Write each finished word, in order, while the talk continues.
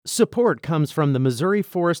Support comes from the Missouri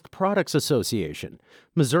Forest Products Association.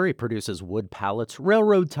 Missouri produces wood pallets,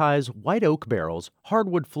 railroad ties, white oak barrels,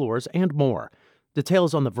 hardwood floors, and more.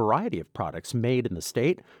 Details on the variety of products made in the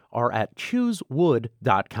state are at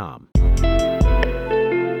choosewood.com.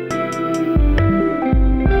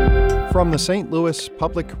 From the St. Louis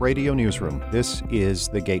Public Radio Newsroom, this is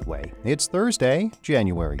The Gateway. It's Thursday,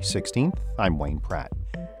 January 16th. I'm Wayne Pratt.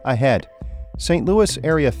 Ahead, St. Louis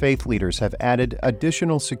area faith leaders have added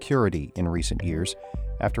additional security in recent years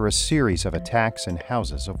after a series of attacks in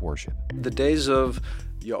houses of worship. The days of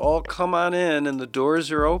you all come on in and the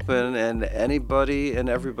doors are open and anybody and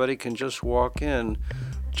everybody can just walk in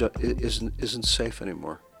isn't safe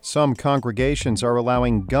anymore. Some congregations are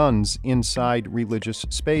allowing guns inside religious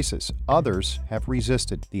spaces. Others have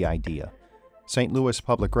resisted the idea. St. Louis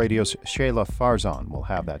Public Radio's Shayla Farzan will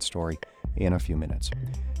have that story in a few minutes.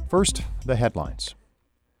 First, the headlines.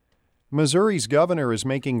 Missouri's governor is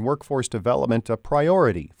making workforce development a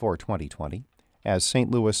priority for 2020. As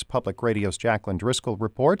St. Louis Public Radio's Jacqueline Driscoll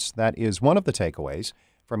reports, that is one of the takeaways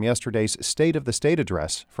from yesterday's State of the State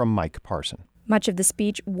address from Mike Parson. Much of the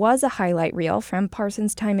speech was a highlight reel from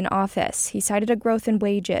Parson's time in office. He cited a growth in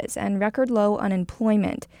wages and record low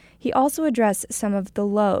unemployment. He also addressed some of the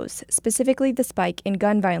lows, specifically the spike in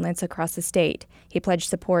gun violence across the state. He pledged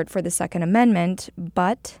support for the Second Amendment,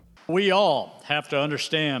 but we all have to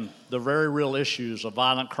understand the very real issues of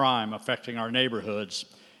violent crime affecting our neighborhoods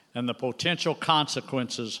and the potential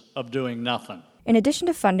consequences of doing nothing. In addition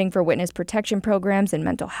to funding for witness protection programs and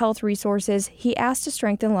mental health resources, he asked to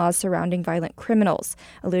strengthen laws surrounding violent criminals,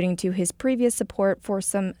 alluding to his previous support for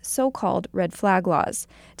some so-called red flag laws.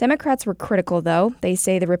 Democrats were critical, though. They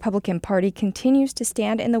say the Republican Party continues to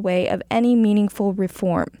stand in the way of any meaningful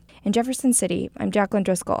reform. In Jefferson City, I'm Jacqueline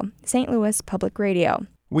Driscoll, St. Louis Public Radio.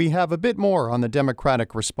 We have a bit more on the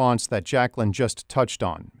Democratic response that Jacqueline just touched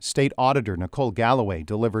on. State Auditor Nicole Galloway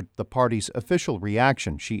delivered the party's official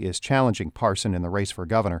reaction. She is challenging Parson in the race for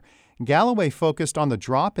governor. Galloway focused on the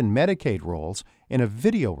drop in Medicaid rolls in a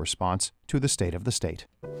video response to the State of the State.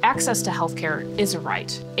 Access to health care is a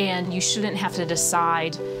right, and you shouldn't have to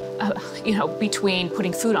decide between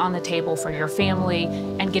putting food on the table for your family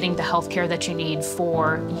and getting the health care that you need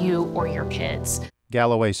for you or your kids.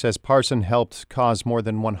 Galloway says Parson helped cause more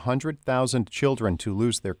than 100,000 children to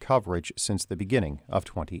lose their coverage since the beginning of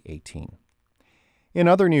 2018. In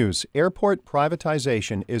other news, airport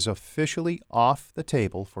privatization is officially off the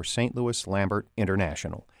table for St. Louis Lambert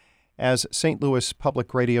International. As St. Louis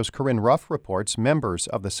Public Radio's Corinne Ruff reports, members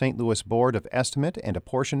of the St. Louis Board of Estimate and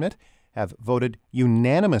Apportionment have voted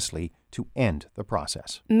unanimously to end the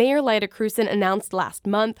process. Mayor Lyda Krewson announced last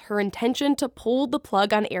month her intention to pull the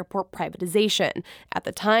plug on airport privatization. At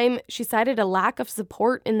the time, she cited a lack of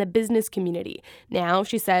support in the business community. Now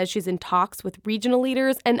she says she's in talks with regional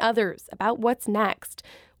leaders and others about what's next.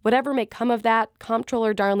 Whatever may come of that,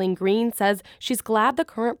 Comptroller Darlene Green says she's glad the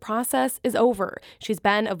current process is over. She's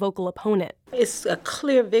been a vocal opponent. It's a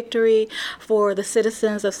clear victory for the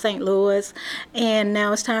citizens of St. Louis, and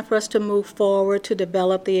now it's time for us to move forward to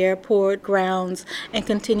develop the airport grounds and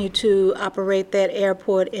continue to operate that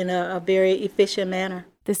airport in a very efficient manner.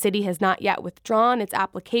 The city has not yet withdrawn its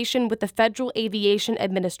application with the Federal Aviation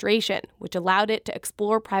Administration, which allowed it to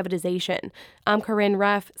explore privatization. I'm Corinne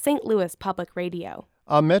Ruff, St. Louis Public Radio.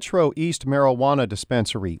 A Metro East marijuana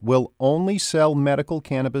dispensary will only sell medical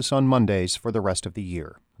cannabis on Mondays for the rest of the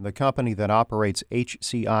year. The company that operates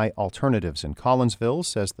HCI Alternatives in Collinsville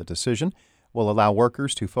says the decision will allow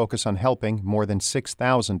workers to focus on helping more than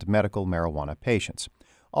 6,000 medical marijuana patients.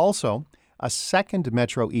 Also, a second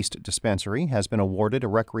Metro East dispensary has been awarded a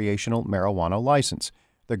recreational marijuana license.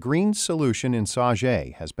 The Green Solution in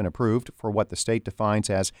Sauget has been approved for what the state defines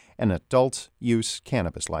as an adult-use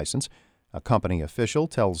cannabis license. A company official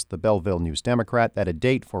tells the Belleville News-Democrat that a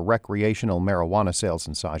date for recreational marijuana sales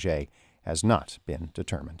in Sauget has not been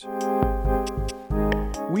determined.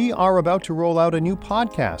 We are about to roll out a new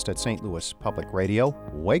podcast at St. Louis Public Radio,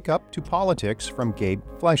 Wake Up to Politics from Gabe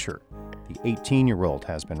Fleischer. The 18-year-old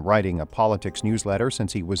has been writing a politics newsletter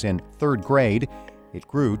since he was in third grade. It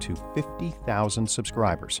grew to 50,000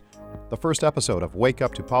 subscribers. The first episode of Wake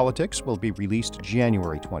Up to Politics will be released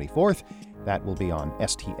January 24th. That will be on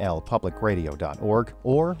stlpublicradio.org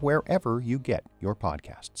or wherever you get your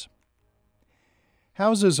podcasts.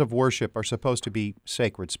 Houses of worship are supposed to be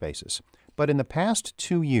sacred spaces, but in the past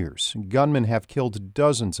 2 years, gunmen have killed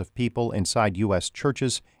dozens of people inside U.S.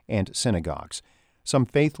 churches and synagogues. Some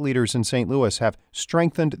faith leaders in St. Louis have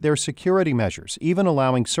strengthened their security measures, even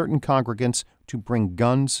allowing certain congregants to bring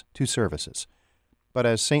guns to services. But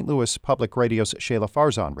as St. Louis Public Radio's Shayla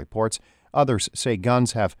Farzan reports, Others say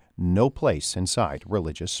guns have no place inside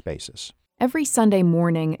religious spaces. Every Sunday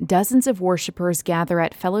morning, dozens of worshipers gather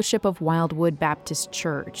at Fellowship of Wildwood Baptist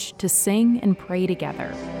Church to sing and pray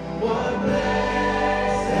together.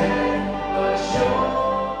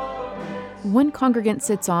 One congregant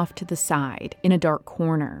sits off to the side, in a dark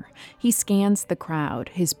corner. He scans the crowd,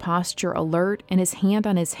 his posture alert and his hand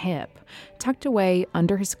on his hip. Tucked away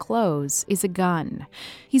under his clothes is a gun.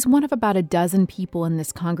 He's one of about a dozen people in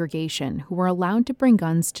this congregation who are allowed to bring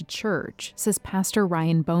guns to church, says Pastor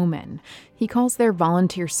Ryan Bowman. He calls their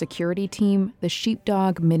volunteer security team the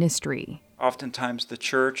Sheepdog Ministry. Oftentimes the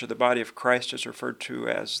church or the body of Christ is referred to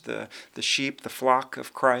as the sheep, the flock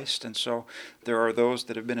of Christ, and so there are those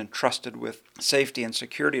that have been entrusted with safety and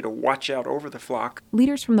security to watch out over the flock.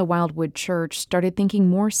 Leaders from the Wildwood Church started thinking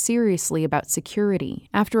more seriously about security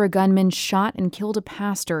after a gunman shot and killed a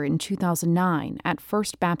pastor in 2009 at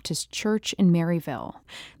First Baptist Church in Maryville.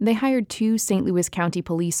 They hired 2 St. Louis County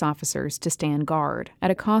police officers to stand guard at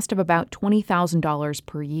a cost of about $20,000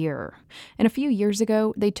 per year. And a few years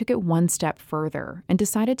ago, they took it one step further and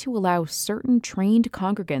decided to allow certain trained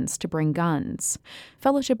congregants to bring guns.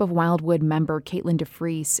 Fellowship of Wildwood member Caitlin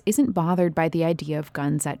DeFries isn't bothered by the idea of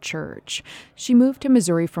guns at church. She moved to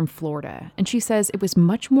Missouri from Florida, and she says it was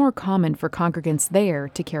much more common for congregants there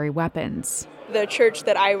to carry weapons. The church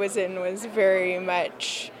that I was in was very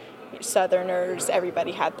much Southerners.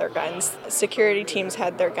 Everybody had their guns. Security teams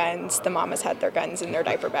had their guns. The mamas had their guns in their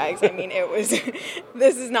diaper bags. I mean,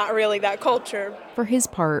 this is not really that culture. For his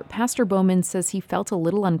part, Pastor Bowman says he felt a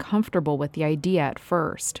little uncomfortable with the idea at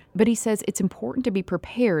first, but he says it's important to be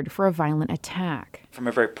prepared for a violent attack. From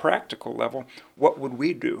a very practical level, what would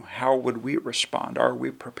we do? How would we respond? Are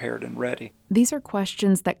we prepared and ready? These are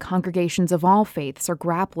questions that congregations of all faiths are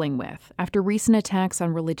grappling with after recent attacks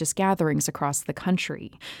on religious gatherings across the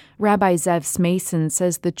country. Rabbi Zev Smason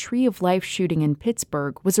says the Tree of Life shooting in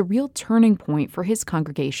Pittsburgh was a real turning point for his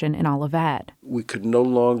congregation in Olivet. We could no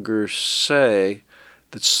longer say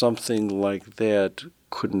that something like that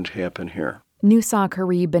couldn't happen here. Nusach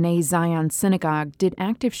Harib B'nai Zion Synagogue did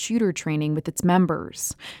active shooter training with its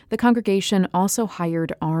members. The congregation also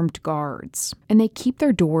hired armed guards, and they keep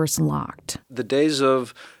their doors locked. The days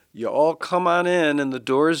of you all come on in and the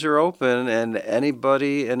doors are open and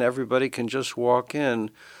anybody and everybody can just walk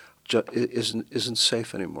in isn't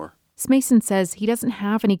safe anymore. Smason says he doesn't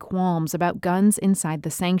have any qualms about guns inside the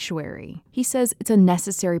sanctuary. He says it's a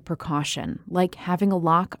necessary precaution, like having a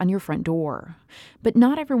lock on your front door. But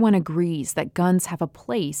not everyone agrees that guns have a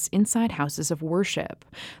place inside houses of worship.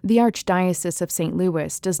 The Archdiocese of St.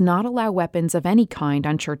 Louis does not allow weapons of any kind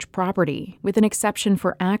on church property, with an exception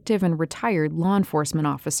for active and retired law enforcement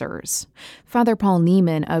officers. Father Paul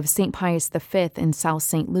Neiman of St. Pius V in South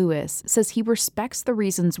St. Louis says he respects the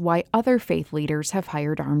reasons why other faith leaders have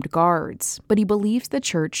hired armed guards, but he believes the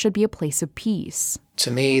church should be a place of peace.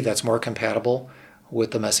 To me, that's more compatible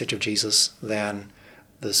with the message of Jesus than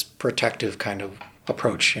this protective kind of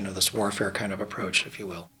approach, this warfare kind of approach, if you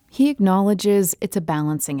will. He acknowledges it's a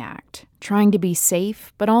balancing act, trying to be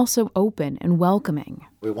safe but also open and welcoming.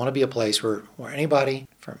 We want to be a place where anybody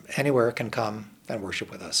from anywhere can come and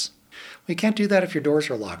worship with us. We can't do that if your doors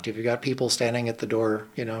are locked, if you've got people standing at the door,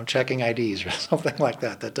 checking IDs or something like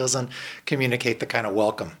that. That doesn't communicate the kind of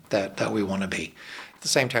welcome that we want to be. At the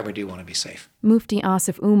same time, we do want to be safe. Mufti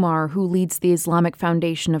Asif Umar, who leads the Islamic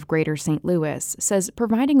Foundation of Greater St. Louis, says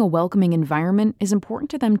providing a welcoming environment is important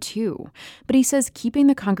to them too. But he says keeping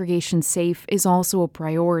the congregation safe is also a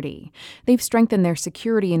priority. They've strengthened their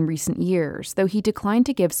security in recent years, though he declined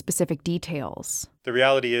to give specific details. The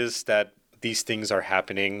reality is that these things are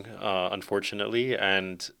happening, unfortunately,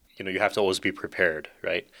 and you have to always be prepared,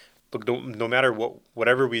 right? Look, no matter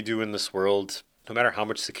whatever we do in this world, no matter how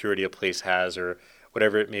much security a place has or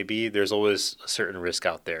whatever it may be, there's always a certain risk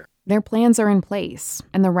out there. Their plans are in place,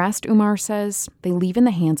 and the rest, Umar says, they leave in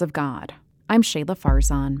the hands of God. I'm Shayla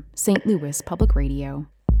Farzan, St. Louis Public Radio.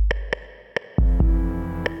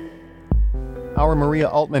 Our Maria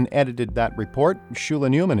Altman edited that report. Shula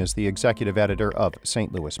Newman is the executive editor of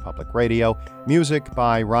St. Louis Public Radio. Music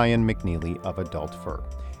by Ryan McNeely of Adult Fur.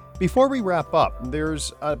 Before we wrap up,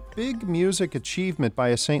 there's a big music achievement by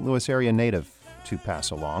a St. Louis area native to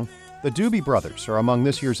pass along. The Doobie Brothers are among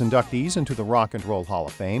this year's inductees into the Rock and Roll Hall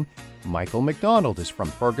of Fame. Michael McDonald is from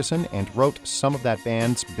Ferguson and wrote some of that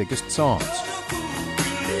band's biggest songs.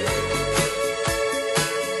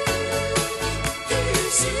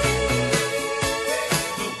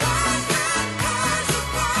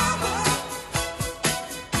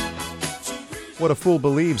 What a Fool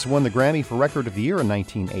Believes won the Grammy for Record of the Year in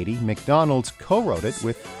 1980. McDonald co-wrote it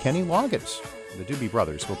with Kenny Loggins. The Doobie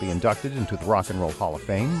Brothers will be inducted into the Rock and Roll Hall of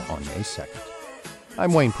Fame on May 2nd.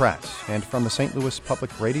 I'm Wayne Pratt, and from the St. Louis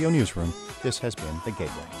Public Radio Newsroom, this has been The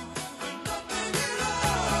Gateway.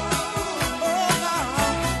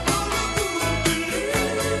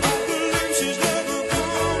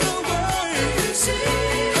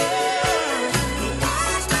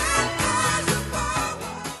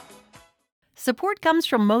 Support comes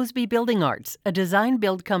from Mosby Building Arts, a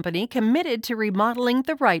design-build company committed to remodeling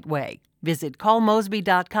the right way. Visit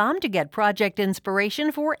callmosby.com to get project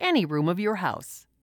inspiration for any room of your house.